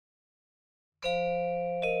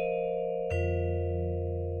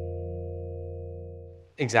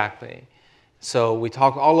Exactly. So we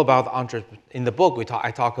talk all about in the book.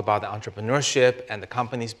 I talk about the entrepreneurship and the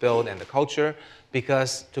companies build and the culture,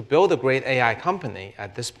 because to build a great AI company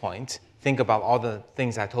at this point, think about all the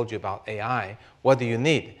things I told you about AI. What do you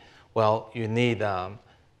need? Well, you need a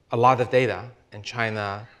lot of data, and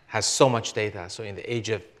China has so much data. So in the age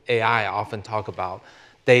of AI, I often talk about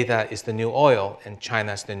data is the new oil, and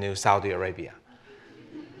China is the new Saudi Arabia.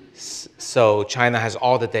 So China has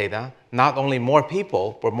all the data, not only more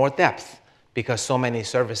people, but more depth, because so many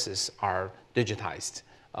services are digitized.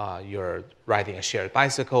 You're riding a shared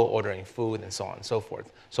bicycle, ordering food, and so on and so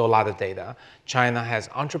forth. So a lot of data. China has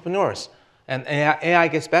entrepreneurs, and AI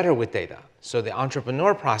gets better with data. So the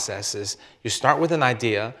entrepreneur process is you start with an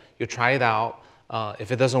idea, you try it out.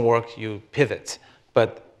 If it doesn't work, you pivot.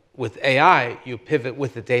 But with AI, you pivot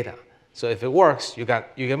with the data. So if it works, you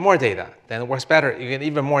get more data. Then it works better, you get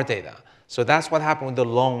even more data. So that's what happened with the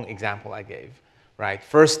loan example I gave, right?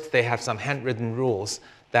 First, they have some handwritten rules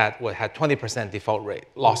that had 20% default rate,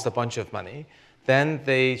 lost a bunch of money. Then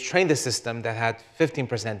they trained a system that had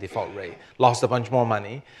 15% default rate, lost a bunch more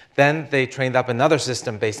money. Then they trained up another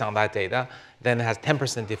system based on that data, then it has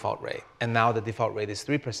 10% default rate. And now the default rate is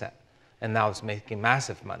 3%. And now it's making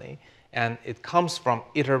massive money. And it comes from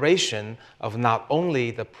iteration of not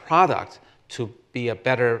only the product to be a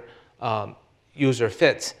better user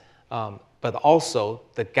fit, but also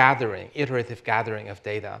the iterative gathering of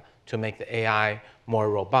data to make the AI more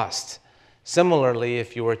robust. Similarly,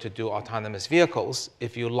 if you were to do autonomous vehicles,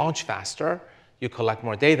 if you launch faster, you collect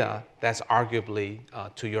more data, that's arguably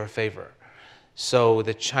to your favor. So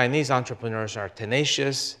the Chinese entrepreneurs are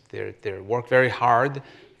tenacious, they work very hard,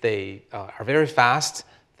 they are very fast,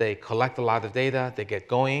 they collect a lot of data, they get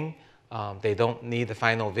going. They don't need the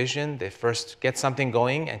final vision. They first get something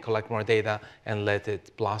going and collect more data and let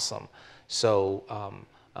it blossom. So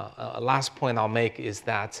a last point I'll make is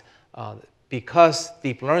that because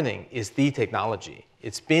deep learning is the technology,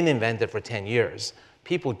 it's been invented for 10 years,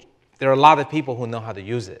 there are a lot of people who know how to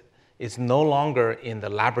use it. It's no longer in the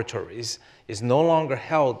laboratories. It's no longer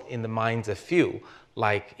held in the minds of few,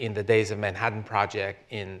 like in the days of Manhattan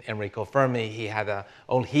Project in Enrico Fermi.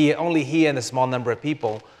 Only he and a small number of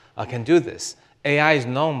people can do this. AI is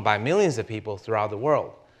known by millions of people throughout the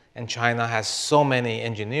world. And China has so many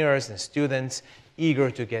engineers and students eager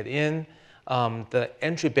to get in. The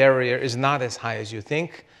entry barrier is not as high as you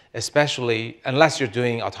think, especially unless you're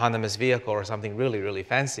doing autonomous vehicle or something really, really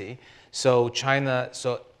fancy. So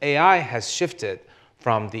AI has shifted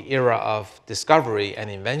from the era of discovery and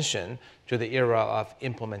invention to the era of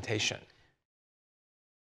implementation.